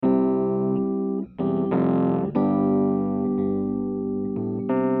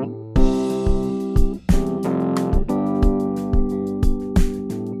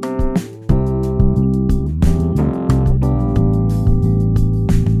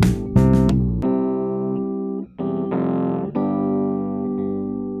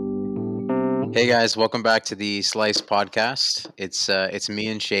Hey guys, welcome back to the Slice podcast. It's me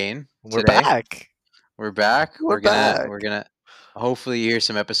and Shane We're today. back. We're back. We're We're gonna hopefully hear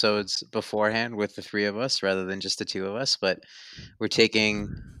some episodes beforehand with the three of us rather than just the two of us. But we're taking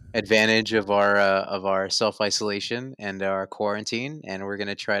advantage of our self isolation and our quarantine, and we're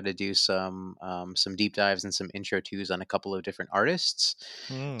gonna try to do some deep dives and some intro twos on a couple of different artists.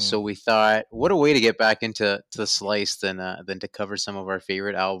 Mm, So we thought, what a way to get back into to Slice than to cover some of our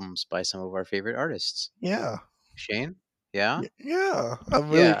favorite albums by some of our favorite artists. yeah. Shane, yeah, Yeah. I'm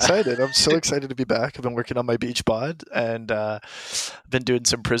really yeah. excited. I'm so excited to be back. I've been working on my beach bod and been doing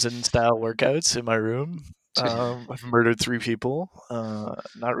some prison style workouts in my room. I've murdered 3 people.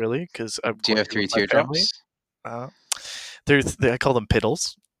 Not really, because I'm Do you have quarantined with three my family. teardrops? Uh, I call them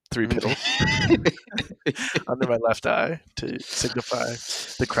piddles. 3 piddles under my left eye to signify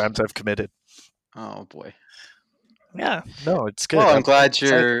the crimes I've committed. Oh boy. Yeah. No, it's good. Well, I'm I'm glad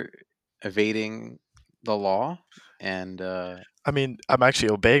excited. you're evading the law I mean, I'm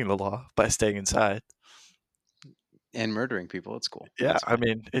actually obeying the law by staying inside. and murdering people. It's cool. Yeah, That's I fine.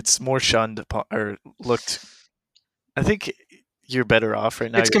 mean, it's more shunned upon or looked. I think you're better off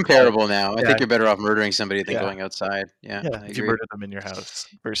right now. It's You're caught. comparable now. I Yeah, think you're better off murdering somebody than yeah, going outside. Yeah, yeah. I If you agree. murder them in your house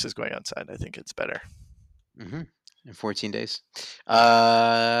versus going outside, I think it's better. hmm In 14 days.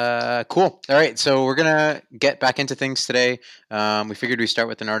 Cool. All right. So we're going to get back into things today. We figured we'd start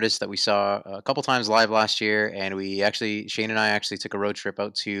with an artist that we saw a couple times live last year. And Shane and I actually took a road trip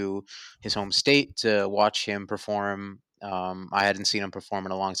out to his home state to watch him perform. I hadn't seen him perform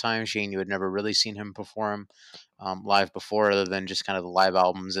in a long time. Shane, you had never really seen him perform live before, other than just kind of the live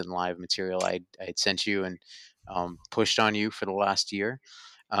albums and live material I had sent you and pushed on you for the last year.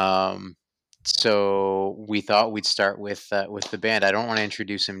 Um, so we thought we'd start with the band. I don't want to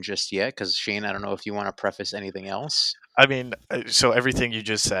introduce him just yet because Shane, I don't know if you want to preface anything else. I mean, so everything you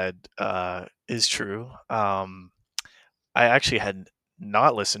just said is true. I actually had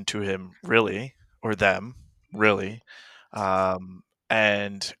not listened to him really, or them really,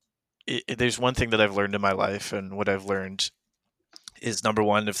 and there's one thing that I've learned in my life, and what I've learned is number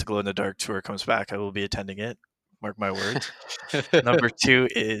one, if the Glow in the Dark tour comes back, I will be attending it. Mark my words. Number two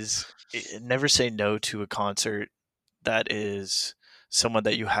is never say no to a concert that is someone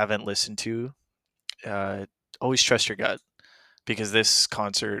that you haven't listened to. Uh, Always trust your gut because this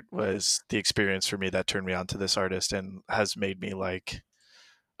concert was the experience for me that turned me on to this artist and has made me like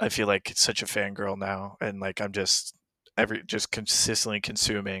I feel like such a fangirl now and like I'm just consistently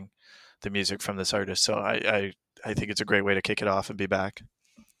consuming the music from this artist. So I think it's a great way to kick it off and be back.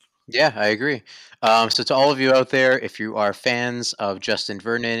 Yeah, I agree. So to all of you out there, if you are fans of Justin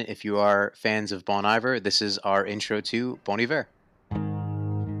Vernon, if you are fans of Bon Iver, this is our intro to Bon Iver.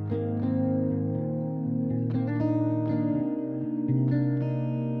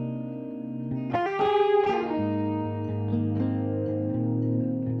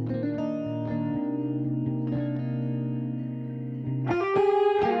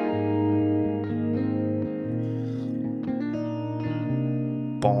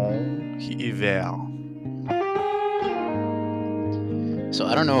 Bon Hiver. So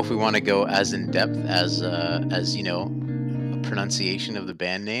I don't know if we want to go as in depth as a pronunciation of the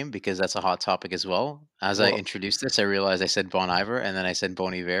band name because that's a hot topic as well. As I Well, introduced this, I realized I said Bon Iver and then I said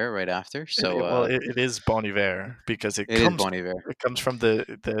Bon Iver right after. So it is Bon Iver because it is Bon Iver. it comes from the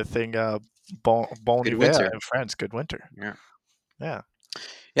thing Bon Good Hiver winter. in France, good winter. Yeah. Yeah.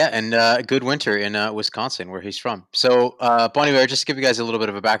 Yeah, and good winter in Wisconsin, where he's from. So, Bon Iver, just to give you guys a little bit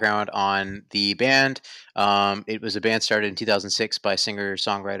of a background on the band. It was a band started in 2006 by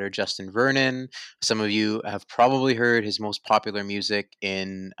singer-songwriter Justin Vernon. Some of you have probably heard his most popular music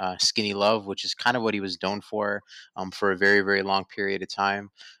in Skinny Love, which is kind of what he was known for a very, very long period of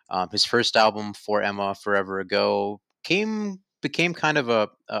time. His first album, For Emma, Forever Ago, became kind of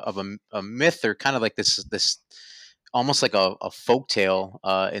a myth or kind of like this almost like a folk tale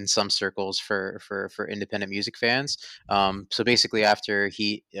in some circles for independent music fans. So basically, after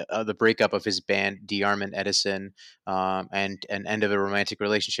the breakup of his band, DeArmond Edison, and an end of a romantic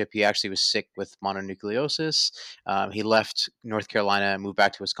relationship, he actually was sick with mononucleosis. He left North Carolina and moved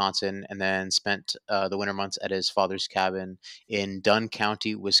back to Wisconsin, and then spent the winter months at his father's cabin in Dunn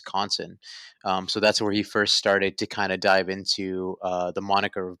County, Wisconsin. So that's where he first started to kind of dive into the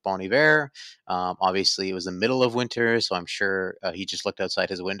moniker of Bon Iver. Obviously, it was the middle of winter, so I'm sure he just looked outside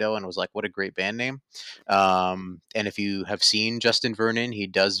his window and was like, "What a great band name!" And if you have seen Justin Vernon, he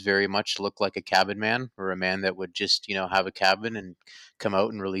does very much look like a cabin man or a man that would just have a cabin and come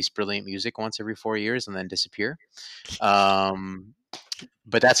out and release brilliant music once every 4 years and then disappear. Um,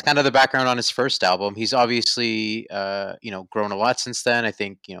 But that's kind of the background on his first album. He's obviously, grown a lot since then. I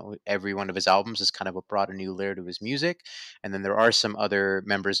think every one of his albums has kind of brought a new layer to his music. And then there are some other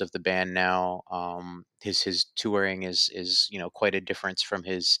members of the band now. His touring is quite a difference from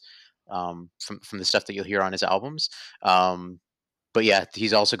his from the stuff that you'll hear on his albums. Um, but yeah,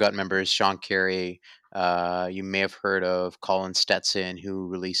 he's also got members Sean Carey. You may have heard of Colin Stetson, who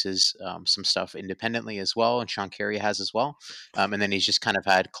releases some stuff independently as well, and Sean Carey has as well. And then he's just kind of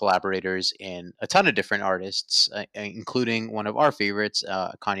had collaborators in a ton of different artists, including one of our favorites,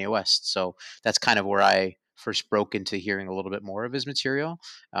 Kanye West. So that's kind of where I first broke into hearing a little bit more of his material.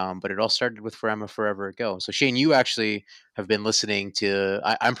 But it all started with Forever Ago. So Shane, you actually have been listening to.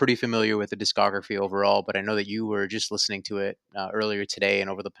 I'm pretty familiar with the discography overall, but I know that you were just listening to it earlier today and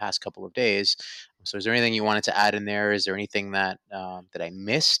over the past couple of days. So, is there anything you wanted to add in there? Is there anything that I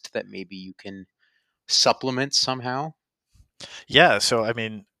missed that maybe you can supplement somehow? Yeah, so I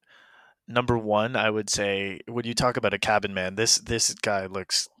mean, number one, I would say when you talk about a cabin man, this guy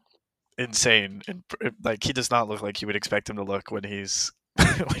looks insane, and like he does not look like you would expect him to look when he's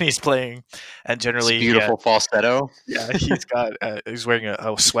when he's playing. And It's generally, beautiful falsetto. yeah, he's wearing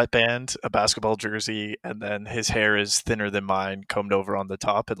a sweatband, a basketball jersey, and then his hair is thinner than mine, combed over on the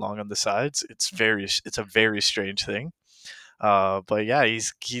top and long on the sides. It's a very strange thing. But yeah,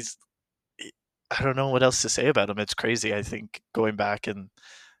 he's I don't know what else to say about him. It's crazy. I think going back and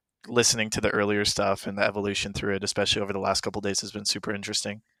listening to the earlier stuff and the evolution through it, especially over the last couple days, has been super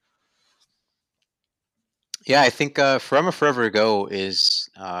interesting. Yeah, I think Forever Ago is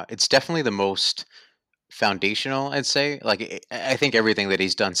it's definitely the most foundational, I'd say. Like I think everything that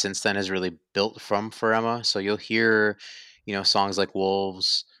he's done since then is really built from Pharrema. So you'll hear, songs like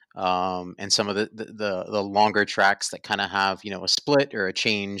Wolves, and some of the longer tracks that kind of have a split or a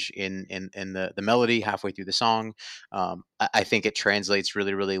change in the melody halfway through the song. I think it translates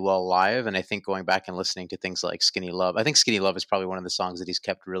really really well live, and I think going back and listening to things like Skinny Love, I think Skinny Love is probably one of the songs that he's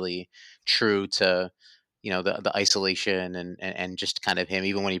kept really true to the isolation and just kind of him.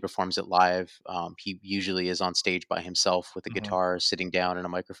 Even when he performs it live, he usually is on stage by himself with a Hmm. guitar sitting down and a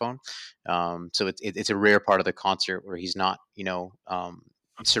microphone. So it's a rare part of the concert where he's not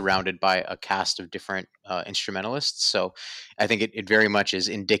surrounded by a cast of different instrumentalists. So I think it very much is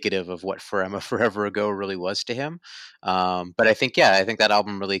indicative of what Forever Ago really was to him. But I think, yeah, I think that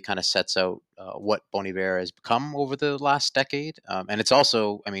album really kind of sets out what Bon Iver has become over the last decade. And it's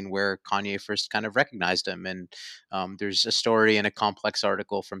also, I mean, where Kanye first kind of recognized him. And there's a story in a Complex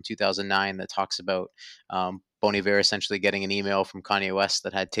article from 2009 that talks about Bon Iver essentially getting an email from Kanye West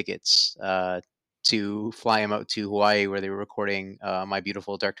that had tickets to fly him out to Hawaii, where they were recording "My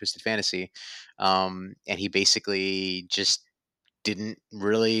Beautiful Dark Twisted Fantasy," and he basically just didn't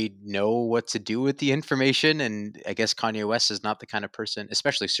really know what to do with the information. And I guess Kanye West is not the kind of person,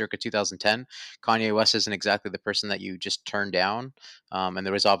 especially circa 2010. Kanye West isn't exactly the person that you just turn down. And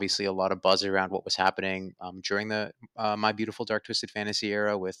there was obviously a lot of buzz around what was happening during the My Beautiful Dark Twisted Fantasy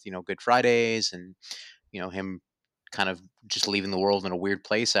era with Good Fridays and him kind of just leaving the world in a weird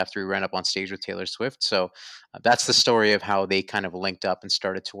place after he ran up on stage with Taylor Swift. So that's the story of how they kind of linked up and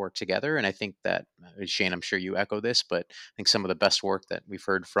started to work together. And I think that Shane, I'm sure you echo this, but I think some of the best work that we've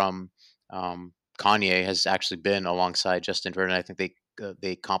heard from Kanye has actually been alongside Justin Vernon. I think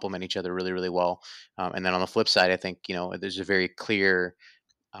they complement each other really, really well. And then on the flip side, I think there's a very clear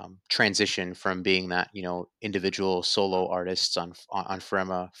transition from being that individual solo artists on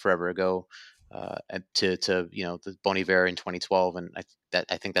Forever Ago and to the Bon Iver in 2012, and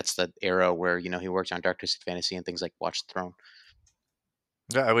I think that's the era where he worked on Dark Twisted Fantasy and things like Watch the Throne.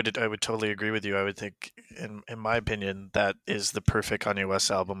 Yeah, I would totally agree with you. I would think, in my opinion, that is the perfect Kanye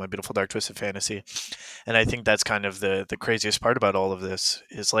West album, My Beautiful Dark Twisted Fantasy. And I think that's kind of the craziest part about all of this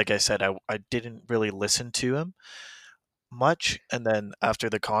is, like I said, I didn't really listen to him much, and then after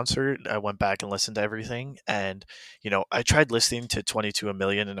the concert I went back and listened to everything. And I tried listening to 22 a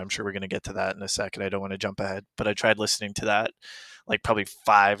million, and I'm sure we're going to get to that in a second. I don't want to jump ahead, but I tried listening to that like probably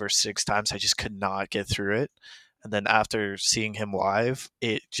 5 or 6 times. I just could not get through it. And then after seeing him live,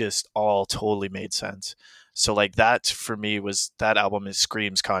 it just all totally made sense. So like that for me was that album is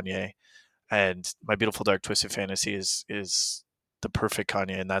screams Kanye. And My Beautiful Dark Twisted Fantasy is the perfect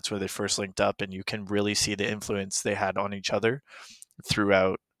Kanye, and that's where they first linked up. And you can really see the influence they had on each other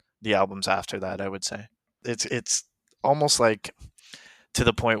throughout the albums after that. I would say it's almost like to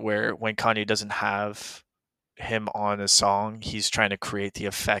the point where when Kanye doesn't have him on a song, he's trying to create the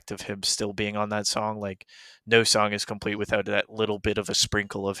effect of him still being on that song. Like no song is complete without that little bit of a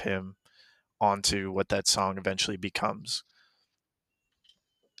sprinkle of him onto what that song eventually becomes.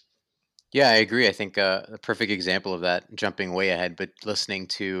 Yeah, I agree. I think a perfect example of that, jumping way ahead, but listening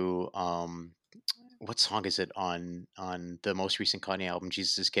to what song is it on the most recent Kanye album,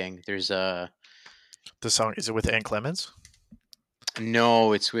 Jesus is King? There's a The song, is it with Ann Clemens?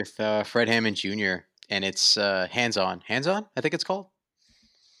 no, it's with Fred Hammond Jr. and it's Hands On. Hands On, I think it's called.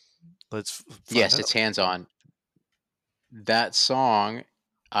 Let's find Yes, out. it's Hands On. That song,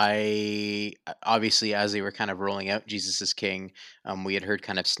 obviously, as they were kind of rolling out Jesus is King, we had heard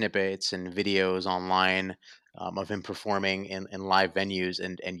kind of snippets and videos online of him performing in live venues,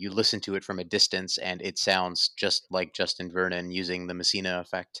 and you listen to it from a distance, and it sounds just like Justin Vernon using the Messina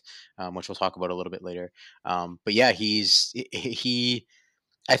effect, which we'll talk about a little bit later. But yeah, he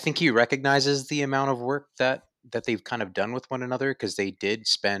I think he recognizes the amount of work that they've kind of done with one another because they did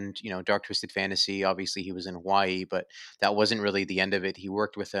spend, Dark Twisted Fantasy. Obviously, he was in Hawaii, but that wasn't really the end of it. He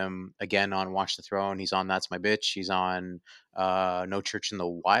worked with him again on Watch the Throne. He's on That's My Bitch. He's on No Church in the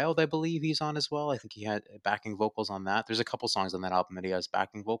Wild, I believe he's on as well. I think he had backing vocals on that. There's a couple songs on that album that he has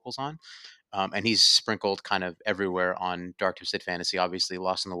backing vocals on. And he's sprinkled kind of everywhere on Dark Twisted Fantasy. Obviously,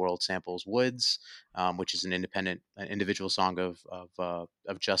 Lost in the World samples Woods, which is an individual song of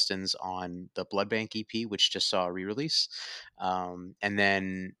Justin's on the Blood Bank EP, which just saw a re-release. And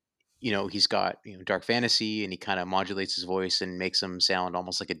then he's got Dark Fantasy, and he kind of modulates his voice and makes him sound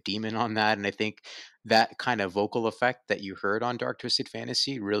almost like a demon on that. And I think that kind of vocal effect that you heard on Dark Twisted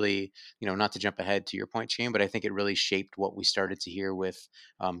Fantasy really, not to jump ahead to your point, Shane, but I think it really shaped what we started to hear with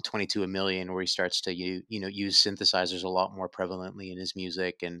 22 a million, where he starts to use synthesizers a lot more prevalently in his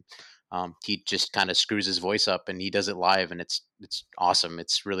music, and he just kind of screws his voice up and he does it live, and it's awesome.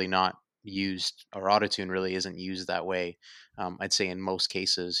 It's really not used, or autotune really isn't used that way. I'd say in most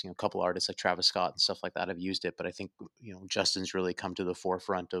cases, a couple artists like Travis Scott and stuff like that have used it, but I think Justin's really come to the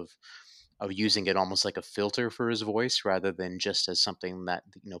forefront of using it almost like a filter for his voice rather than just as something that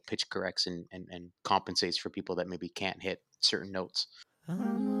pitch corrects and compensates for people that maybe can't hit certain notes.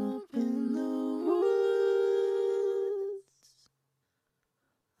 I'm up in the woods.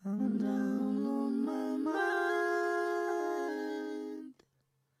 I'm down on my mind.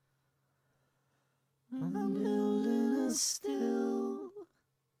 I'm building a still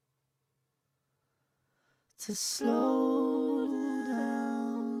to slow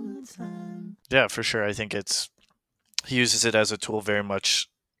down the time. Yeah, for sure. I think he uses it as a tool very much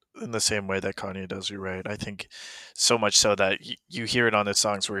in the same way that Kanye does. You're right. I think so much so that you hear it on the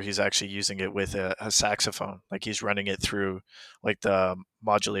songs where he's actually using it with a saxophone, like he's running it through like the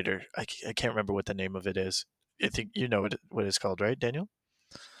modulator. I can't remember what the name of it is. I think you know what it's called, right, Daniel?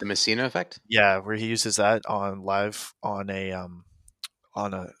 The Messina effect. Yeah, where he uses that on live on a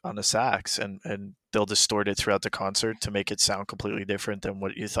sax, and they'll distort it throughout the concert to make it sound completely different than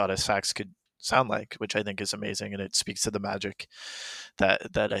what you thought a sax could sound like, which I think is amazing, and it speaks to the magic that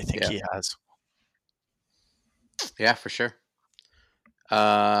I think Yeah, he has. yeah, for sure.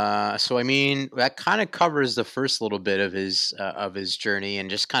 So I mean, that kind of covers the first little bit of his journey, and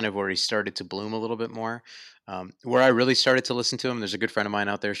just kind of where he started to bloom a little bit more. Where I really started to listen to him, there's a good friend of mine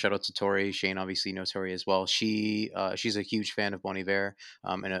out there. Shout out to Tori. Shane obviously knows Tori as well. She's a huge fan of Bon Iver,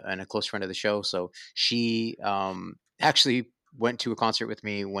 and a close friend of the show. So she actually went to a concert with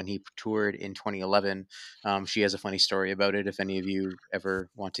me when he toured in 2011. She has a funny story about it. If any of you ever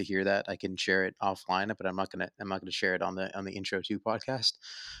want to hear that, I can share it offline, but I'm not gonna share it on the Intro to podcast.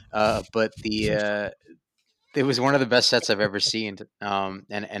 But it was one of the best sets I've ever seen. And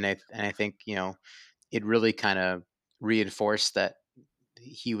I think it really kind of reinforced that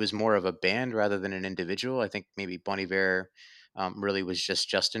he was more of a band rather than an individual. I think maybe Bon Iver really was just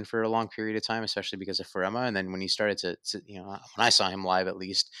Justin for a long period of time, especially because of Pharrema. And then when he started when I saw him live, at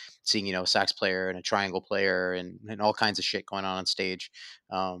least seeing, a sax player and a triangle player and all kinds of shit going on stage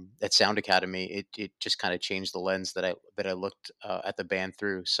at Sound Academy, it just kind of changed the lens that I looked at the band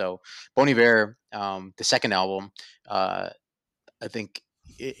through. So Bon Iver, the second album, uh, I think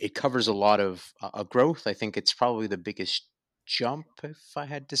it covers a lot of growth. I think it's probably the biggest jump, if I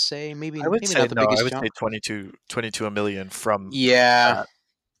had to say. Maybe I would maybe say not the no. I biggest would say jump. 22 a million from Yeah, that.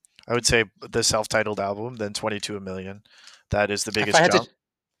 I would say the self-titled album, then 22 a million. That is the if I biggest had to jump.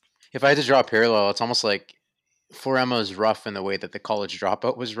 if I had to draw a parallel, it's almost like Forema is rough in the way that the college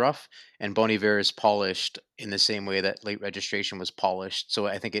dropout was rough, and Bon Iver is polished in the same way that late registration was polished. So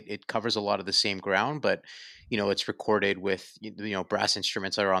I think it covers a lot of the same ground, but it's recorded with brass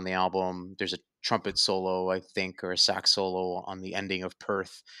instruments that are on the album. There's a trumpet solo, I think, or a sax solo on the ending of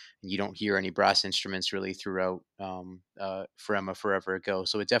Perth. And you don't hear any brass instruments really throughout Forema Forever Ago.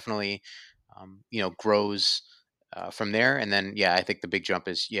 So it definitely grows from there. And then yeah, I think the big jump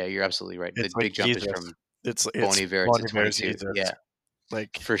is, yeah, you're absolutely right. The It's like big jump is Jesus. from Bon It's Iver Bon to Iver's 22. Jesus. Yeah.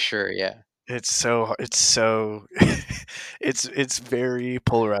 Like For sure, yeah. it's so it's very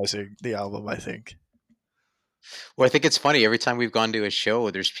polarizing, the album, I think. Well, I think it's funny every time we've gone to a show,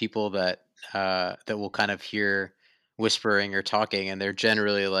 there's people that will kind of hear whispering or talking, and they're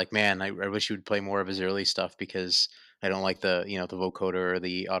generally like, "Man, I wish you would play more of his early stuff because I don't like the the vocoder or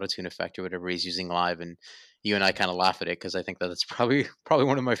the autotune effect or whatever he's using live." And you and I kind of laugh at it because I think that that's probably probably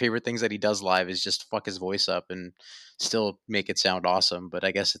one of my favorite things that he does live is just fuck his voice up and still make it sound awesome. But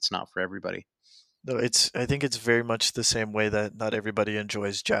I guess it's not for everybody. No, I think it's very much the same way that not everybody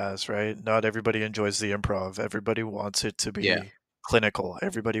enjoys jazz, right? Not everybody enjoys the improv. Everybody wants it to Yeah. be clinical.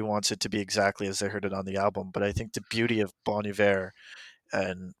 Everybody wants it to be exactly as they heard it on the album. But I think the beauty of Bon Iver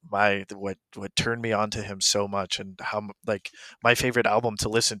and what turned me on to him so much, and like my favorite album to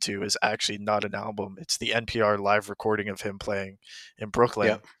listen to is actually not an album. It's the NPR live recording of him playing in Brooklyn.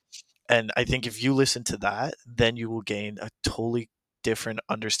 Yep. And I think if you listen to that, then you will gain a totally different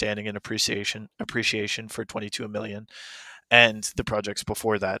understanding and appreciation for 22 million and the projects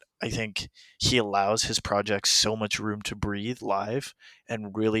before that. I think he allows his projects so much room to breathe live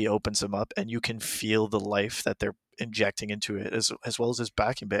and really opens them up, and you can feel the life that they're injecting into it, as well as his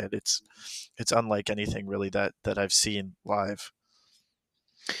backing band. It's unlike anything really that I've seen live.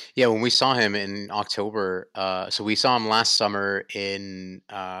 Yeah, when we saw him in October, so we saw him last summer in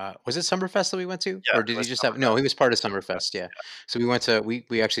was it Summerfest that we went to? Yeah, Or it did he was just have no, he Summerfest. was part of Summerfest. Summerfest, yeah. So we went to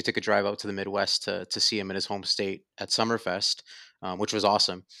we actually took a drive out to the Midwest to see him in his home state at Summerfest, which was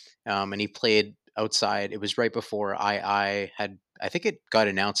awesome. And he played outside. It was right before I had I think it got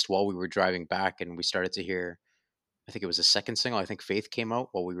announced while we were driving back and we started to hear I think it was a second single. I think Faith came out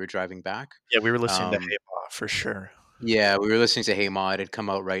while we were driving back. Yeah, we were listening to Um Hey Ma for sure. yeah, we were listening to Hey Ma. It had come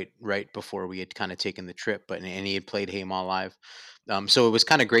out right before we had kind of taken the trip, but and he had played Hey Ma live. So it was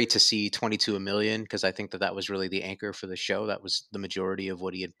kind of great to see 22 a million because I think that that was really the anchor for the show. That was the majority of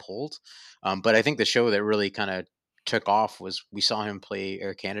what he had pulled. But I think the show that really kind of took off was we saw him play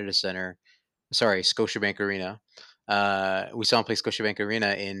Air Canada Center, sorry, Scotiabank Arena. We saw him play Scotiabank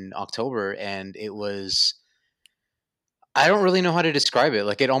Arena in October, and it was I don't really know how to describe it.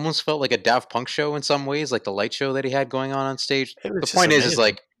 Like, it almost felt like a Daft Punk show in some ways, like the light show that he had going on stage. It The was just point is amazing.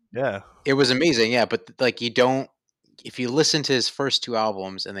 like Yeah. it was amazing, yeah, but like you don't if you listen to his first 2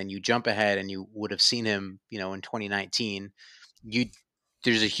 albums and then you jump ahead and you would have seen him, in 2019, you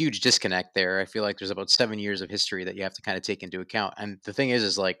there's a huge disconnect there. I feel like there's about 7 years of history that you have to kind of take into account. And the thing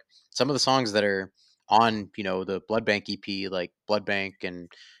is like some of the songs that are on, the Blood Bank EP, like Blood Bank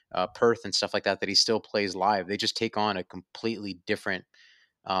and Perth and stuff like that, that he still plays live. They just take on a completely different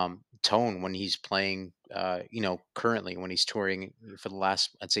tone when he's playing, currently when he's touring for the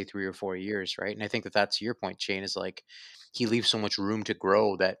last, I'd say 3 or 4 years, right? And I think that that's your point, Shane, is like he leaves so much room to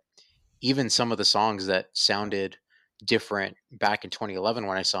grow that even some of the songs that sounded different back in 2011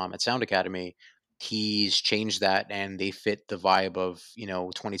 when I saw him at Sound Academy, he's changed that and they fit the vibe of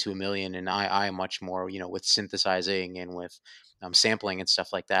 22 million and I much more with synthesizing and with sampling and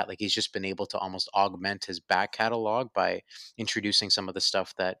stuff like that. Like he's just been able to almost augment his back catalog by introducing some of the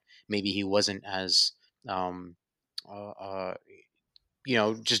stuff that maybe he wasn't as um, uh, uh,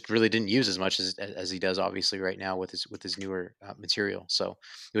 just really didn't use as much as he does obviously right now with his newer material. So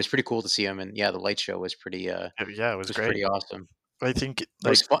it was pretty cool to see him, and yeah, the light show Yeah, it was was great. pretty awesome. I think, It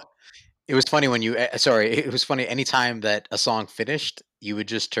was like fun. It was funny when you sorry, it was funny anytime that a song finished, you would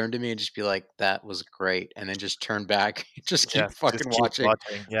just turn to me and just be like, "That was great," and then just turn back, just yeah, keep just fucking keep watching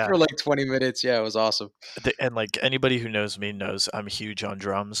watching, yeah. for like 20 minutes. Yeah, it was awesome. And, like, anybody who knows me knows I'm huge on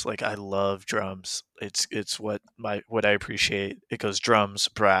drums. Like, I love drums. It's what I appreciate. It goes drums,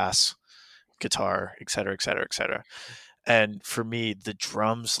 brass, guitar, etcetera, etcetera, etcetera. And for me, the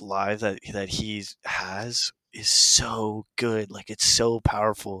drums live that he has is so good. Like, it's so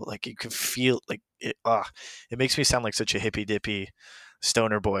powerful. Like, you can feel like it makes me sound like such a hippy dippy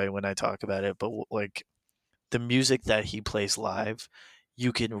stoner boy when I talk about it, but like the music that he plays live,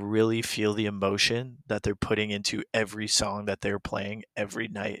 you can really feel the emotion that they're putting into every song that they're playing every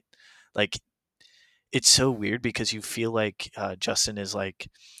night. Like, it's so weird because you feel like Justin is like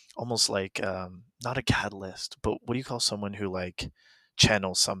almost like not a catalyst, but what do you call someone who like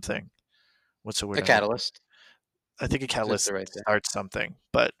channels something? What's the A word I'm looking? catalyst, I think a if that's catalyst the right thing. starts something,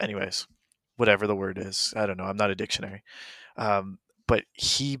 but anyways, whatever the word is, I don't know. I'm not a dictionary. Um, but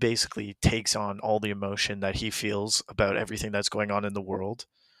he basically takes on all the emotion that he feels about everything that's going on in the world,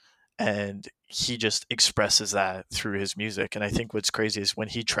 and he just expresses that through his music. And I think what's crazy is when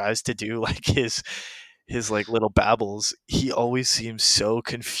he tries to do like his like little babbles, he always seems so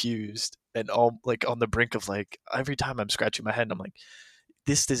confused and all like on the brink of like every time I'm scratching my head and I'm like,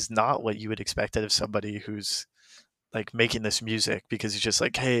 this is not what you would expect out of somebody who's like making this music because he's just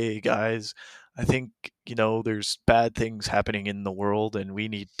like, "Hey guys, I think, there's bad things happening in the world and we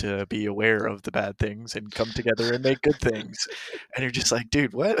need to be aware of the bad things and come together and make good things." And you're just like,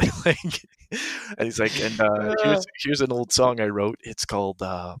 "Dude, what?" Like, and he's like, "And Uh, here's an old song I wrote. It's called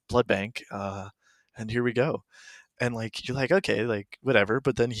Blood Bank. And here we go." And like you're like, "Okay, like whatever."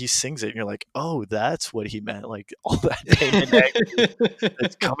 But then he sings it and you're like, "Oh, that's what he meant." Like all that pain and anger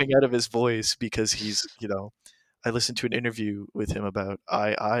that's coming out of his voice because I listened to an interview with him about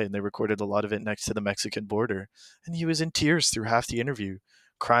and they recorded a lot of it next to the Mexican border, and he was in tears through half the interview,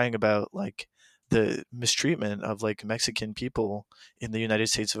 crying about like the mistreatment of like Mexican people in the United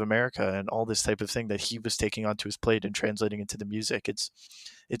States of America and all this type of thing that he was taking onto his plate and translating into the music. It's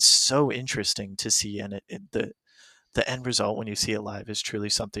so interesting to see, and the end result when you see it live is truly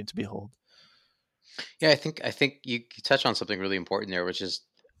something to behold. Yeah, I think you touch on something really important there, which is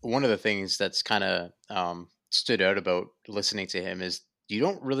one of the things that's kind of stood out about listening to him is you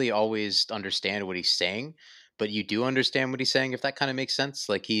don't really always understand what he's saying, but you do understand what he's saying. If that kind of makes sense,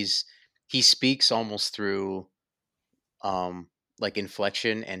 like he speaks almost through um like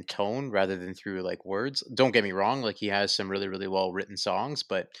inflection and tone rather than through like words. Don't get me wrong, like he has some really really well written songs,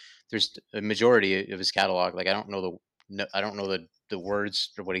 but there's a majority of his catalog, like I don't know I don't know the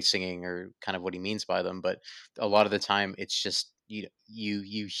words or what he's singing or kind of what he means by them, but a lot of the time it's just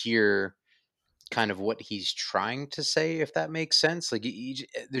you hear kind of what he's trying to say, if that makes sense. Like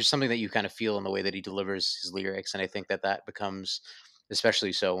there's something that you kind of feel in the way that he delivers his lyrics, and I think that that becomes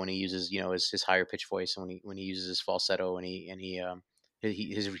especially so when he uses his higher pitch voice, and when he uses his falsetto, and he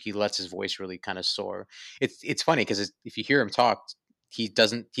lets his voice really kind of soar. It's funny because if you hear him talk, he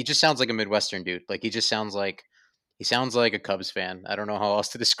just sounds like a Midwestern dude. Like he sounds like a Cubs fan. I don't know how else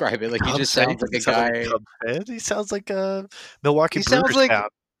to describe it. Like he Cubs just fan? He sounds like doesn't a sound like a guy. Cubs fan. He sounds like a Milwaukee He sounds Brewers like fan.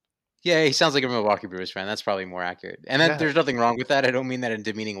 Yeah, he sounds like a Milwaukee Brewers fan. That's probably more accurate. And then Yeah. there's nothing wrong with that. I don't mean that in a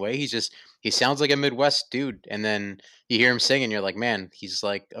demeaning way. He sounds like a Midwest dude. And then you hear him sing and you're like, man, he's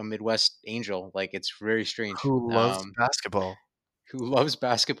like a Midwest angel. Like it's very strange. Who loves basketball. Who loves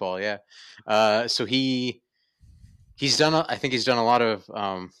basketball, yeah. So I think he's done a lot of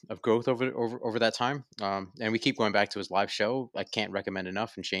growth over that time. And we keep going back to his live show. I can't recommend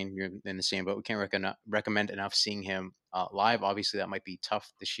enough. And Shane, you're in the same boat. We can't recommend enough seeing him live. Obviously, that might be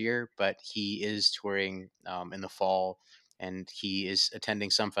tough this year, but he is touring in the fall, and he is attending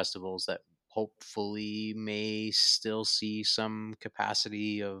some festivals that hopefully may still see some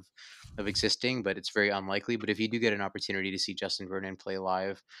capacity of existing, but it's very unlikely. But if you do get an opportunity to see Justin Vernon play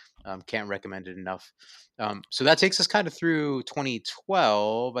live, can't recommend it enough. So that takes us kind of through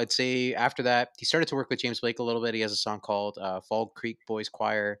 2012. I'd say after that, he started to work with James Blake a little bit. He has a song called Fall Creek Boys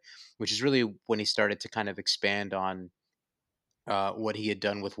Choir, which is really when he started to kind of expand on what he had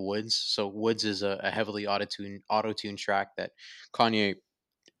done with Woods. So Woods is a heavily auto tune track that Kanye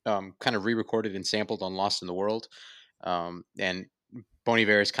kind of re-recorded and sampled on Lost in the World. And Bon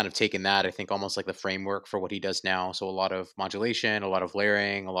Iver has kind of taken that, I think, almost like the framework for what he does now. So a lot of modulation, a lot of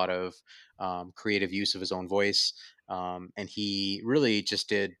layering, a lot of creative use of his own voice, and he really just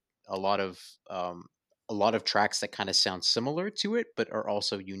did a lot of um, a lot of tracks that kind of sound similar to it, but are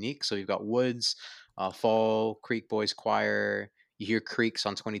also unique. So you've got Woods, Fall Creek Boys Choir. You hear Creeks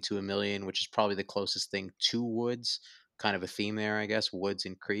on 22 a Million, which is probably the closest thing to Woods. Kind of a theme there, I guess. Woods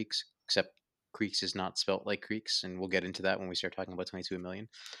and Creeks, except Creeks is not spelt like Creeks, and we'll get into that when we start talking about 22 million.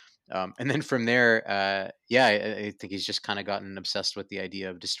 And then from there, yeah, I think he's just kind of gotten obsessed with the idea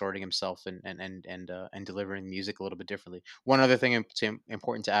of distorting himself and delivering music a little bit differently. One other thing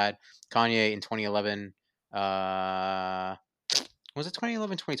important to add: Kanye in 2011. Uh, was it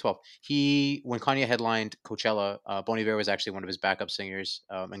 2011, 2012? When Kanye headlined Coachella, Bon Iver was actually one of his backup singers,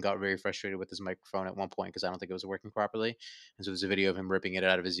 and got very frustrated with his microphone at one point because I don't think it was working properly. And so there's a video of him ripping it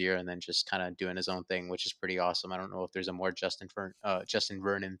out of his ear and then just kind of doing his own thing, which is pretty awesome. I don't know if there's a more Justin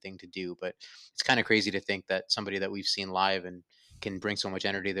Vernon thing to do, but it's kind of crazy to think that somebody that we've seen live and can bring so much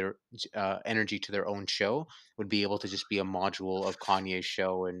energy to their own show would be able to just be a module of Kanye's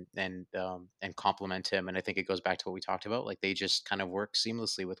show and complement him. And I think it goes back to what we talked about. Like they just kind of work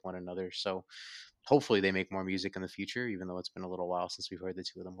seamlessly with one another. So hopefully they make more music in the future, even though it's been a little while since we've heard the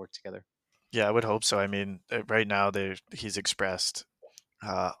two of them work together. Yeah, I would hope so. I mean, right now he's expressed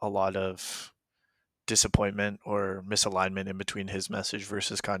a lot of disappointment or misalignment in between his message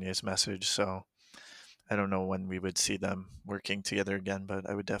versus Kanye's message. So I don't know when we would see them working together again, but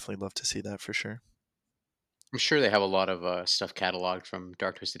I would definitely love to see that for sure. I'm sure they have a lot of stuff cataloged from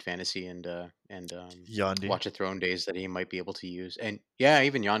Dark Twisted Fantasy and Yandi. Watch a Throne days that he might be able to use. And yeah,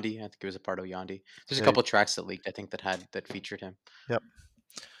 even Yandi. I think it was a part of Yandi. There's a Yeah. couple tracks that leaked. I think that featured him. Yep.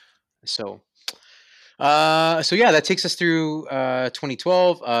 So So yeah, that takes us through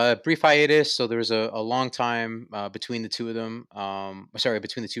 2012. Brief hiatus. So there was a long time between the two of them. Sorry,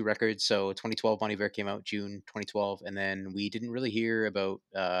 between the two records. So 2012, Bon Iver came out June 2012, and then we didn't really hear about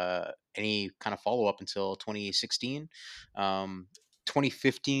any kind of follow up until 2016.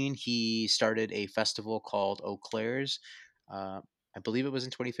 2015, he started a festival called Eau Claire's. Uh, I believe it was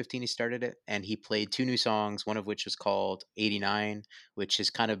in 2015 he started it, and he played two new songs, one of which was called 89, which has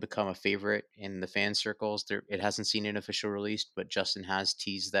kind of become a favorite in the fan circles. It hasn't seen an official release, but Justin has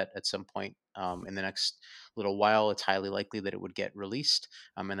teased that at some point in the next little while, it's highly likely that it would get released.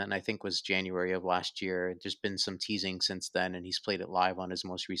 And then I think was January of last year. There's been some teasing since then, and he's played it live on his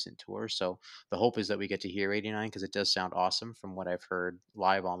most recent tour. So the hope is that we get to hear 89 because it does sound awesome from what I've heard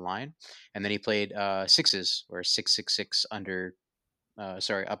live online. And then he played Sixes or 666 under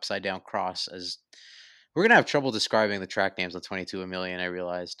sorry, upside down cross. As we're gonna have trouble describing the track names on 22 a million. I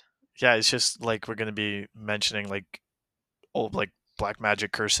realized. Yeah, it's just like we're gonna be mentioning like old like black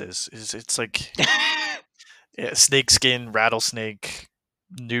magic curses. Is it's like yeah, snake skin, rattlesnake,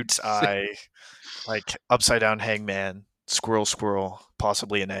 newt's eye, like upside down hangman, squirrel squirrel,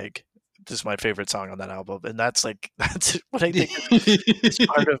 possibly an egg. This is my favorite song on that album, and that's like that's what I think is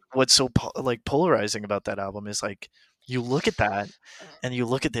part of what's so like polarizing about that album is like you look at that and you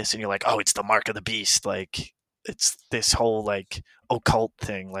look at this and you're like, oh, it's the mark of the beast. Like it's this whole like occult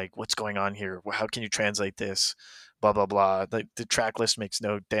thing. Like what's going on here? How can you translate this? Blah blah blah. Like the track list makes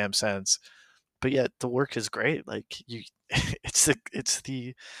no damn sense, but yet the work is great. Like you, it's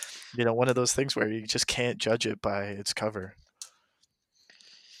the one of those things where you just can't judge it by its cover.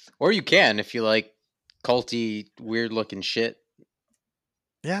 Or you can if you like culty, weird looking shit.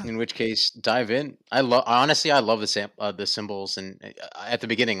 Yeah, In which case, dive in. I love honestly, I love the symbols, and at the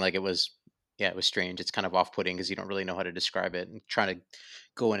beginning, like it was, yeah, it was strange. It's kind of off putting because you don't really know how to describe it, and trying to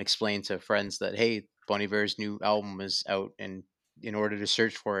go and explain to friends that hey, Bon Iver's new album is out, and in order to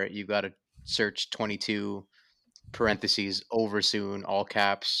search for it, you got to search 22 parentheses over soon, all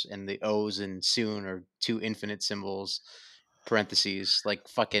caps, and the O's and soon are two infinite symbols, parentheses. Like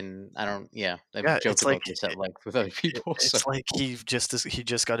fucking, I don't. Yeah, I've yeah. joked about this at length with other people. So It's like he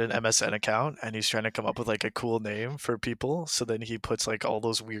just got an MSN account and he's trying to come up with like a cool name for people. So then he puts like all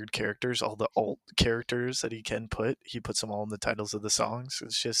those weird characters, all the alt characters that he can put. He puts them all in the titles of the songs.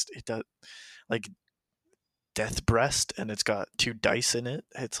 It's just it does like Death Breast, and it's got two dice in it.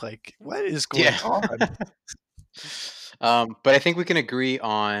 It's like what is yeah. going on? But I think we can agree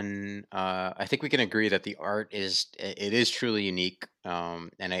on. I think we can agree that the art it is truly unique.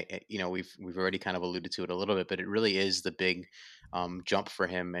 And you know, we've already kind of alluded to it a little bit, but it really is the big jump for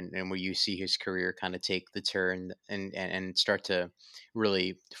him, and where you see his career kind of take the turn and start to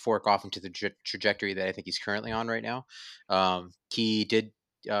really fork off into the trajectory that I think he's currently on right now. He did.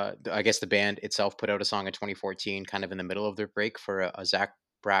 I guess the band itself put out a song in 2014, kind of in the middle of their break for a Zach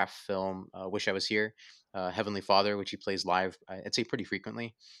Braff film, "Wish I Was Here." Heavenly Father, which he plays live, I'd say pretty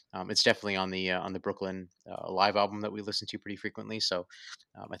frequently. It's definitely on the Brooklyn live album that we listen to pretty frequently. So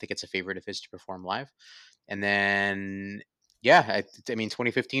I think it's a favorite of his to perform live. And then yeah, I mean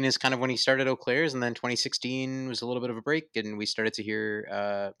 2015 is kind of when he started Eau Claire's, and then 2016 was a little bit of a break, and we started to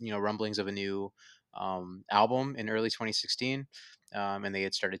hear rumblings of a new album in early 2016. And they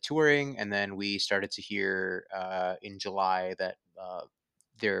had started touring, and then we started to hear in July that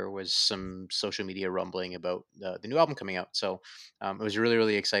there was some social media rumbling about the new album coming out. So it was really,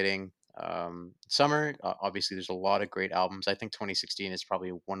 really exciting summer. Obviously, there's a lot of great albums. I think 2016 is probably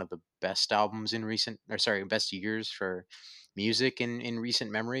one of the best albums in recent, or sorry, best years for music in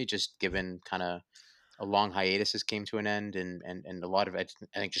recent memory, just given kind of a long hiatus came to an end, and a lot of I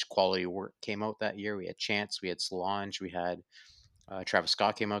think just quality work came out that year. We had Chance, we had Solange, we had Travis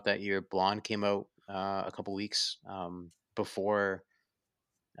Scott came out that year. Blonde came out a couple weeks before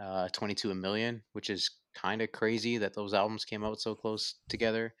 22 a million, which is kind of crazy that those albums came out so close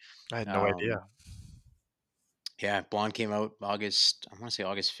together. I had no idea. Um, yeah, Blonde came out August, I want to say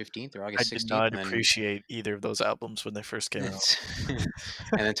August 15th or I August did 16th. not And then appreciate either of those albums when they first came out. it's,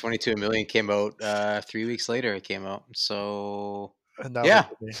 and then 22 a million came out 3 weeks later. It came out. So And now look yeah.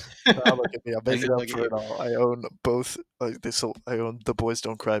 at me. Now look at me. I'm And making then up look at for you. it all. I own both. Like this. I own the Boys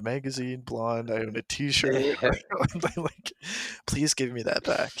Don't Cry magazine, Blonde. I own a T-shirt. Like, please give me that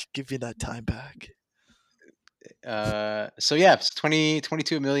back. Give me that time back. So yeah, it's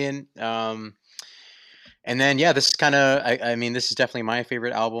 22 million. And then yeah, this is kind of I mean this is definitely my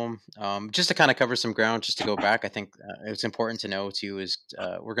favorite album. Just to kind of cover some ground, just to go back, I think it's important to know too is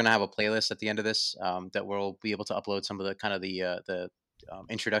we're gonna have a playlist at the end of this that we'll be able to upload some of the kind of the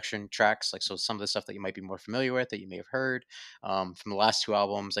introduction tracks, like so some of the stuff that you might be more familiar with that you may have heard from the last two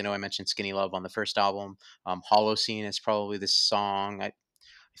albums. I know I mentioned Skinny Love on the first album. Hollow Scene is probably this song. I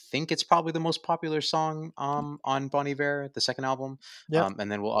think it's probably the most popular song on Bon Iver, the second album. Yep.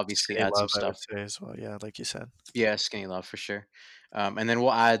 And then we'll obviously Skinny add some Love, I would stuff. say as well. Yeah, like you said. Yeah, Skinny Love for sure. And then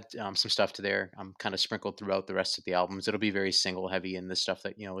we'll add some stuff to there, kind of sprinkled throughout the rest of the albums. It'll be very single heavy in the stuff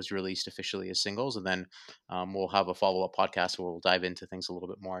that was released officially as singles, and then we'll have a follow up podcast where we'll dive into things a little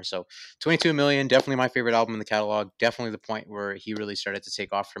bit more. So, 22 Million, definitely my favorite album in the catalog. Definitely the point where he really started to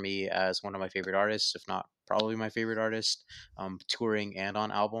take off for me as one of my favorite artists, if not probably my favorite artist, touring and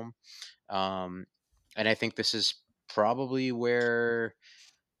on album. Um, and I think this is probably where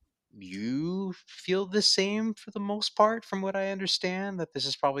you feel the same for the most part, from what I understand, that this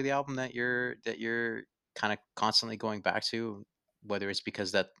is probably the album that you're kind of constantly going back to, whether it's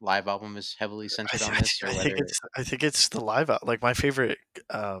because that live album is heavily centered on this or whether. I think it's the live out. Like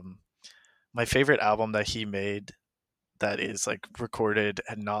um, my favorite album that he made that is like recorded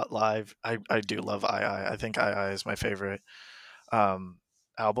and not live. I do love I think I is my favorite um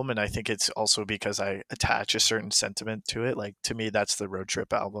album, and I think it's also because I attach a certain sentiment to it. Like to me, that's the road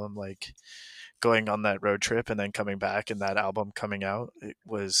trip album. Like going on that road trip and then coming back and that album coming out, it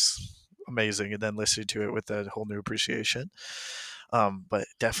was amazing. And then listening to it with that whole new appreciation. But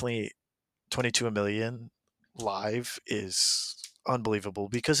definitely 22 a million live is unbelievable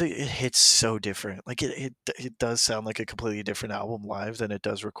because it hits so different. Like it does sound like a completely different album live than it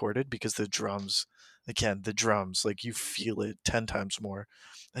does recorded, because the drums, again, the drums, like you feel it 10 times more.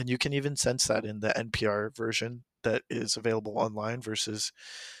 And you can even sense that in the NPR version that is available online versus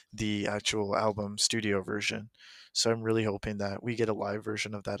the actual album studio version. So I'm really hoping that we get a live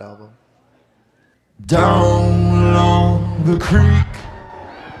version of that album. Down along the creek,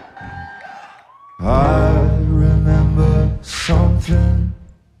 I remember something.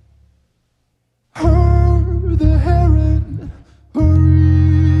 Heard the heron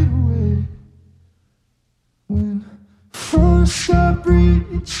hurried away when first I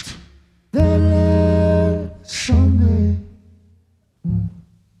breached that last Sunday.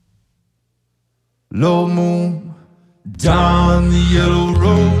 Low moon down the yellow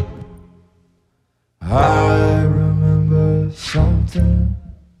road, I remember something,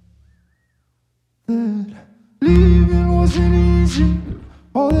 that leaving wasn't easy,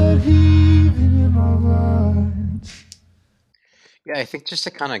 all that heaving in my veins. Yeah, I think just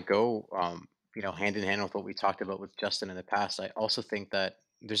to kind of go hand in hand with what we talked about with Justin in the past, I also think that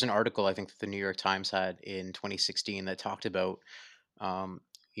there's an article I think that the New York Times had in 2016 that talked about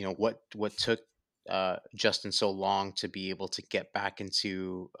what took Justin so long to be able to get back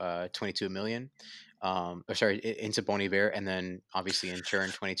into 22 million, or sorry, into Bon Iver, and then obviously in turn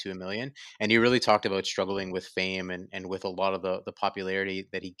 22 million. And he really talked about struggling with fame and with a lot of the popularity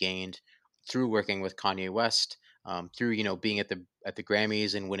that he gained through working with Kanye West. Through being at the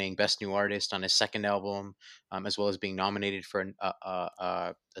Grammys and winning Best New Artist on his second album, as well as being nominated for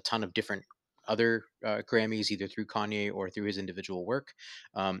a ton of different other Grammys, either through Kanye or through his individual work,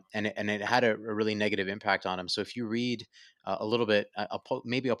 and it had a really negative impact on him. So if you read a little bit,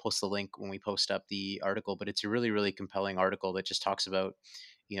 maybe I'll post the link when we post up the article, but it's a really really compelling article that just talks about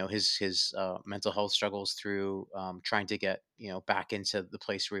his mental health struggles through trying to get back into the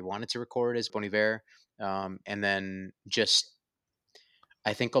place where he wanted to record as Bon Iver, and then just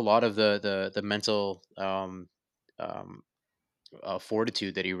I think a lot of the mental um,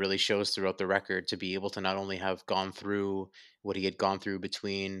 fortitude that he really shows throughout the record to be able to not only have gone through what he had gone through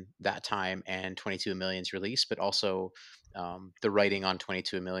between that time and 22 Million's release, but also the writing on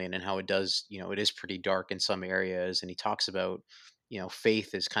 22 Million and how it does, it is pretty dark in some areas. And he talks about,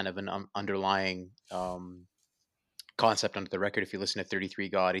 faith is kind of an underlying concept under the record. If you listen to 33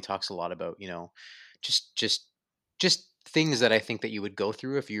 God, he talks a lot about, just just just things that I think that you would go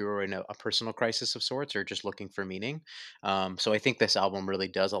through if you were in a personal crisis of sorts or just looking for meaning. So I think this album really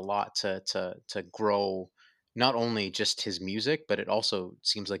does a lot to grow not only just his music, but it also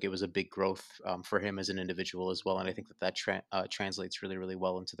seems like it was a big growth for him as an individual as well. And I think that translates really, really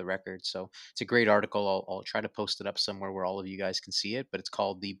well into the record. So it's a great article. I'll try to post it up somewhere where all of you guys can see it. But it's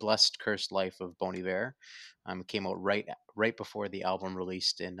called "The Blessed Cursed Life of Bon Iver." It came out right before the album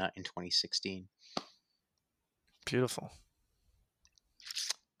released in 2016. Beautiful.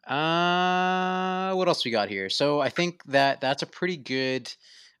 What else we got here? So I think that that's a pretty good,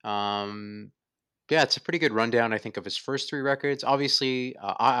 um, yeah, it's a pretty good rundown. I think of his first three records. Obviously,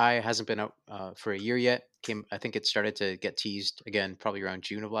 I hasn't been out for a year yet. I think it started to get teased again, probably around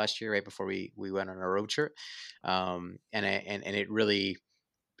June of last year, right before we went on a road trip. And it really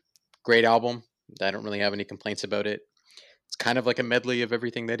great album. I don't really have any complaints about it. It's kind of like a medley of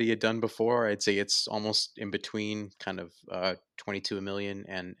everything that he had done before. I'd say it's almost in between kind of 22 a million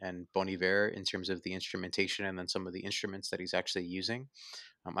and Bon Iver in terms of the instrumentation and then some of the instruments that he's actually using.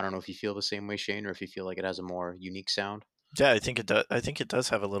 I don't know if you feel the same way, Shane, or if you feel like it has a more unique sound. Yeah, I think it does. I think it does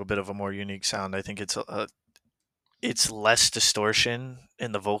have a little bit of a more unique sound. I think it's less distortion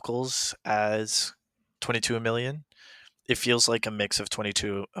in the vocals as 22 a million. It feels like a mix of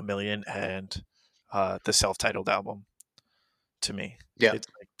 22 a million and the self-titled album to me. Yeah. It's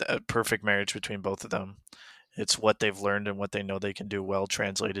like a perfect marriage between both of them. It's what they've learned and what they know they can do well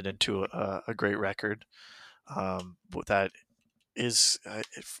translated into a great record. That is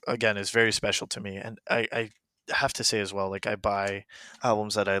again is very special to me, and I have to say as well, like I buy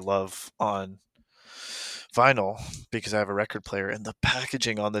albums that I love on vinyl because I have a record player, and the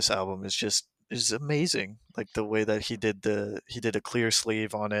packaging on this album is amazing. Like the way that he did a clear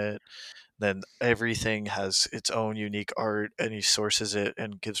sleeve on it, then everything has its own unique art, and he sources it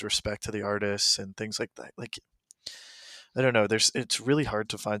and gives respect to the artists and things like that. Like I don't know, there's it's really hard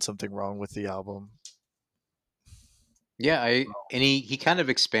to find something wrong with the album. Yeah, I and he kind of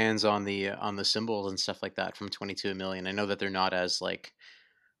expands on the symbols and stuff like that from 22 a million. I know that they're not as like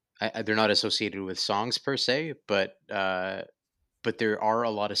they're not associated with songs per se, but there are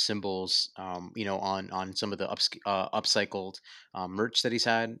a lot of symbols, on some of the upcycled merch that he's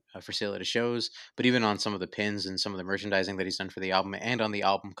had for sale at his shows, but even on some of the pins and some of the merchandising that he's done for the album and on the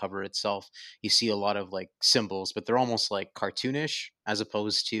album cover itself, you see a lot of like symbols, but they're almost like cartoonish as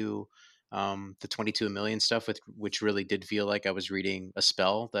opposed to the 22 million stuff, with which really did feel like I was reading a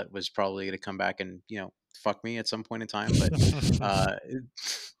spell that was probably going to come back and fuck me at some point in time, but uh,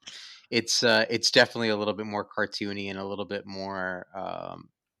 it's definitely a little bit more cartoony and a little bit more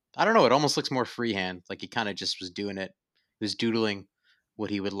I don't know, it almost looks more freehand, like he kind of just was doing it. He was doodling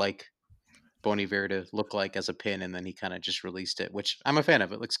what he would like Bon Iver to look like as a pin, and then he kind of just released it, which I'm a fan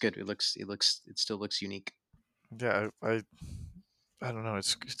of. It looks good. It still looks unique. Yeah, I don't know.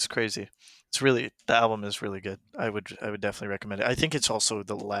 It's crazy. It's really the album is really good. I would definitely recommend it. I think it's also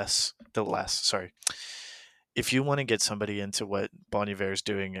the less sorry. If you want to get somebody into what Bon Iver is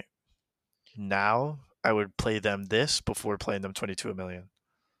doing now, I would play them this before playing them 22 a million.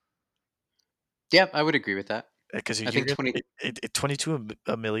 Yeah, I would agree with that. Because I you're think gonna 20. 22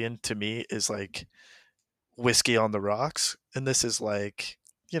 a million to me is like whiskey on the rocks, and this is like,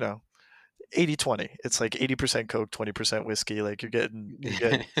 you know, 80-20. It's like 80% Coke, 20% whiskey. Like you're getting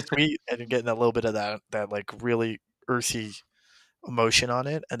sweet and you're getting a little bit of that like really earthy emotion on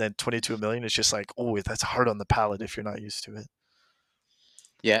it. And then 22 million is just like, oh, that's hard on the palate if you're not used to it.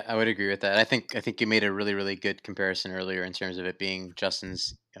 Yeah, I would agree with that. I think you made a really really good comparison earlier in terms of it being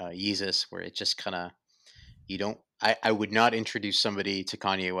Justin's Yeezus, where it just kind of you don't. I would not introduce somebody to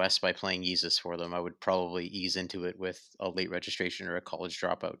Kanye West by playing Yeezus for them. I would probably ease into it with a late registration or a college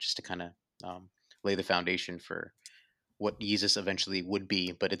dropout, just to kind of um, lay the foundation for what Yeezus eventually would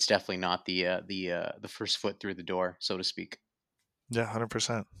be. But it's definitely not the first foot through the door, so to speak. Yeah,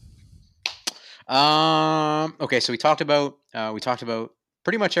 100%. Okay, so we talked about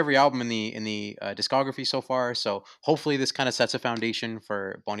pretty much every album in the discography so far. So hopefully this kind of sets a foundation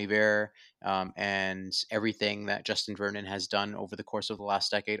for Bon Iver and everything that Justin Vernon has done over the course of the last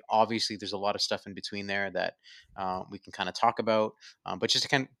decade. Obviously, there's a lot of stuff in between there that we can kind of talk about, but just to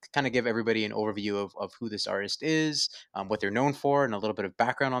kind of give everybody an overview of who this artist is, what they're known for, and a little bit of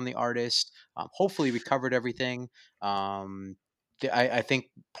background on the artist. Hopefully, we covered everything. Um, I think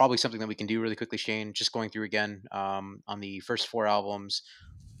probably something that we can do really quickly, Shane, just going through again on the first four albums,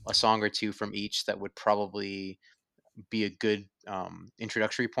 a song or two from each that would probably be a good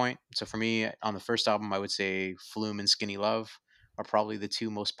introductory point. So for me, on the first album, I would say Flume and Skinny Love are probably the two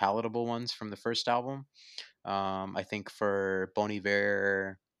most palatable ones from the first album. I think for Bon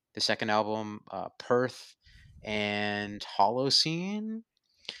Iver, the second album, Perth and Holocene,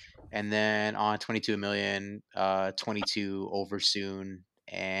 and then on 22 million, 22 over soon,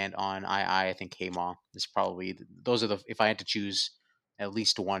 and on I think Hey Ma is probably those are the if I had to choose at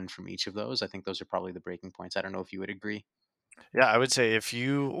least one from each of those, I think those are probably the breaking points. I don't know if you would agree. Yeah, I would say if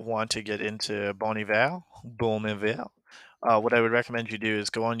you want to get into Bon Iver, what I would recommend you do is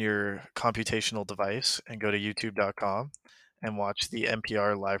go on your computational device and go to youtube.com and watch the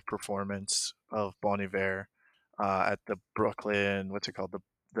NPR live performance of Bon Iver at the Brooklyn, what's it called?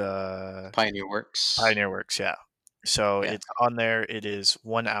 The Pioneer Works. Pioneer Works, yeah. So Yeah, it's on there. It is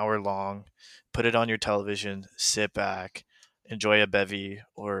 1 hour long. Put it on your television, sit back, enjoy a bevy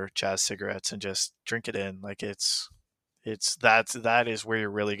or jazz cigarettes, and just drink it in. Like that is where you're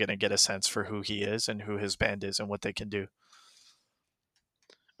really going to get a sense for who he is and who his band is and what they can do.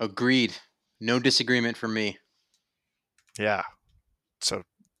 agreed. No disagreement from me. Yeah. So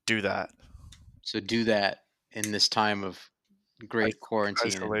do that. So do that in this time of great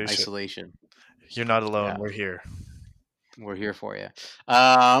quarantine and Isolation. isolation. You're not alone. Yeah, We're here. we're here for you.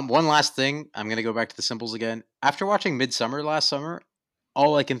 One last thing. I'm gonna go back to the symbols again. After watching Midsummer last summer,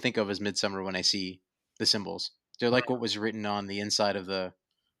 all I can think of is Midsummer when I see the symbols. They're like what was written on the inside of Yeah,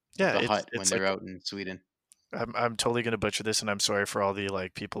 the it's hut when it's they're like out in Sweden. I'm totally gonna butcher this, and I'm sorry for all the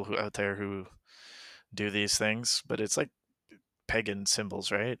like people who out there who do these things, but it's like pagan symbols,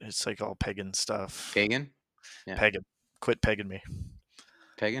 right? It's like all pagan stuff. Pagan. Yeah, Pagan. Quit pegging me.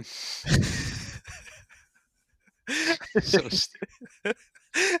 pagan. So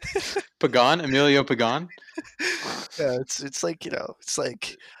Pagan, Emilio Pagan. Yeah, it's like it's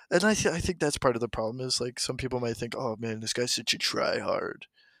like, and I think that's part of the problem is like some people might think, oh man, this guy's such a try hard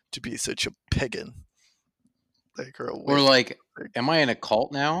to be such a pagan, like or a Or witch. like, Like, am I in a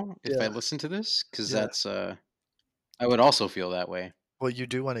cult now if I yeah, listen to this? Because yeah. that's I would also feel that way. Well, you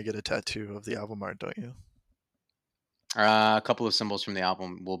do want to get a tattoo of the album art, don't you? A couple of symbols from the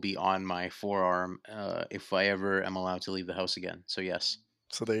album will be on my forearm if I ever am allowed to leave the house again. So yes,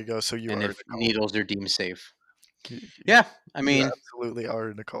 So there you go. So you and are in if a cult. needles are deemed safe. You, Yeah, I you mean, absolutely are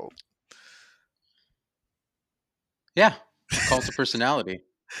in a cult. yeah, cult of personality,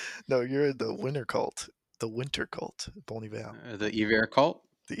 No, you're in the winter cult, the winter cult, Bon Iver, the Iver cult.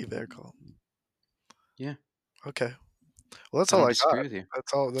 the Iver cult. Yeah, Okay, well that's I all don't I got. disagree with you.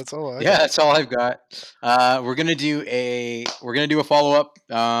 That's all. That's all I Yeah, got. that's all I've got. We're gonna do a follow up.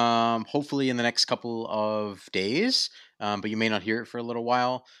 Hopefully in the next couple of days. But you may not hear it for a little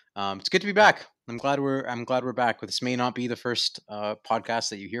while. It's good to be back. I'm glad we're back. This may not be the first podcast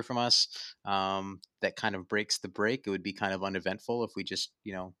that you hear from us. That kind of breaks the break. It would be kind of uneventful if we just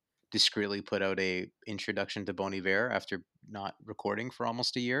discreetly put out a introduction to Bon Iver after not recording for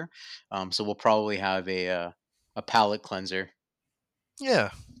almost a year. So we'll probably have a palate cleanser.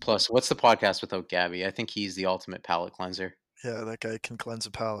 Yeah, Plus, what's the podcast without Gabby? I think he's the ultimate palate cleanser. yeah, that guy can cleanse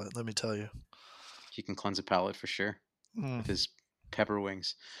a palate. Let me tell you. He can cleanse a palate for sure Mm, with his pepper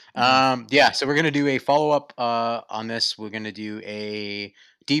wings. mm. Yeah, so we're gonna do a follow up on this. We're gonna do a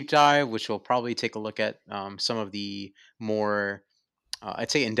deep dive, which will probably take a look at some of the more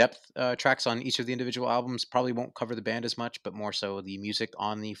I'd say in-depth tracks on each of the individual albums. Probably won't cover the band as much, but more so the music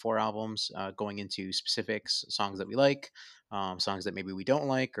on the four albums, going into specifics, songs that we like, songs that maybe we don't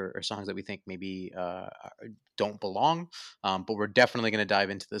like, or songs that we think maybe don't belong. But we're definitely going to dive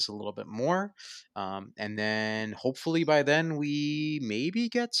into this a little bit more, and then hopefully by then we maybe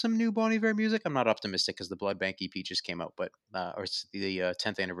get some new Bon Iver music. I'm not optimistic because the Blood Bank EP just came out, but the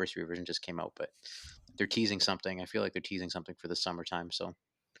 10th anniversary version just came out, but they're teasing something. I feel like they're teasing something for the summertime. So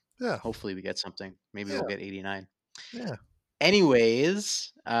Yeah, hopefully we get something. Maybe yeah, we'll get 89. yeah.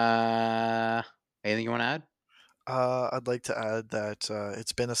 Anyways, anything you want to add? I'd like to add that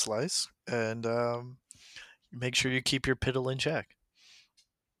it's been a slice, and make sure you keep your piddle in check.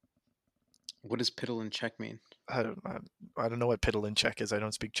 What does piddle and check mean? I don't know what piddle in Czech is. I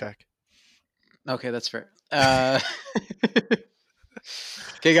don't speak Czech. Okay, that's fair.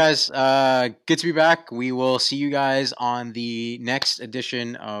 Okay, guys, good to be back. We will see you guys on the next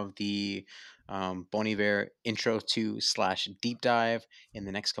edition of the Bon Iver intro to / deep dive in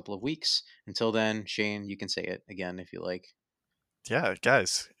the next couple of weeks. Until then, Shane, you can say it again if you like. Yeah,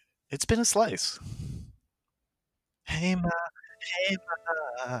 guys, it's been a slice. Hey ma, hey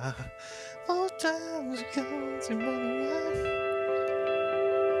ma, old times come to money.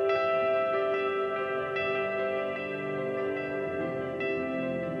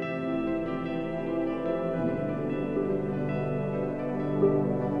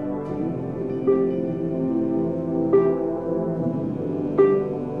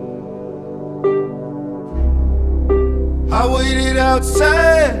 I waited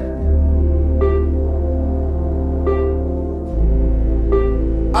outside.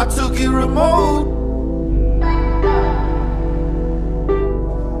 I took it remote.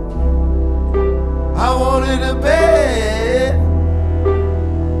 I wanted a bed.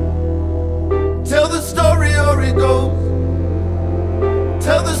 Tell the story or it goes.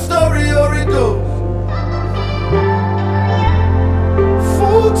 Tell the story or it goes.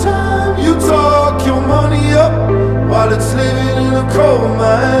 Full time, you talk your money up while it's living in a coal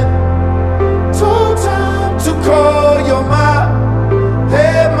mine. Told time to call your ma.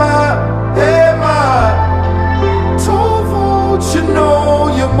 Hey ma, hey ma. Told folks you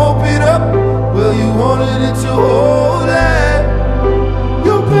know you mope it up. Well, you wanted it to hold that.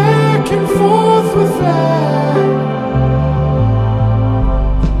 You're back and forth with that.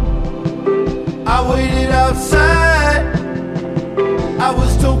 I waited outside. I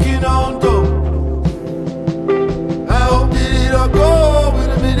was toking on dope. I hope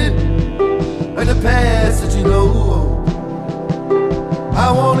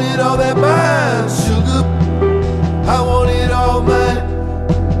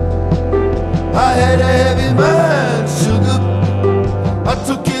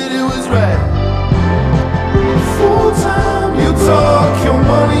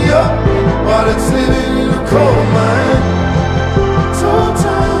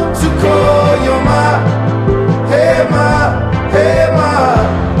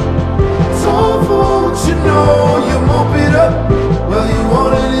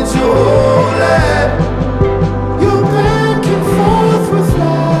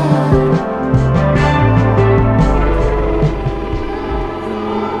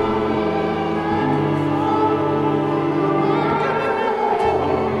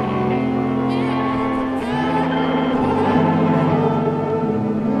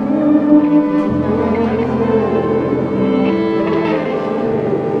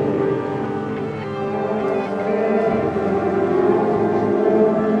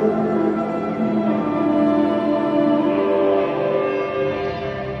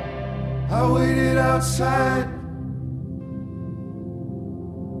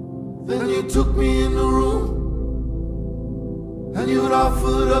Then you took me in the room and you'd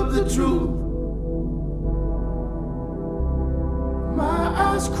offered up the truth. My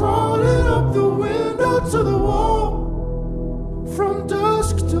eyes crawling up the window to the wall, from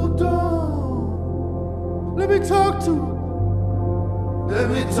dusk till dawn. Let me talk to him. Let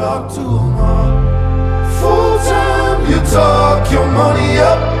me talk to him all. Full time you talk your money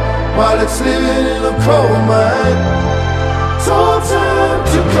up while it's living in a coal mine. Told time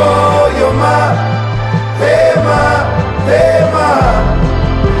to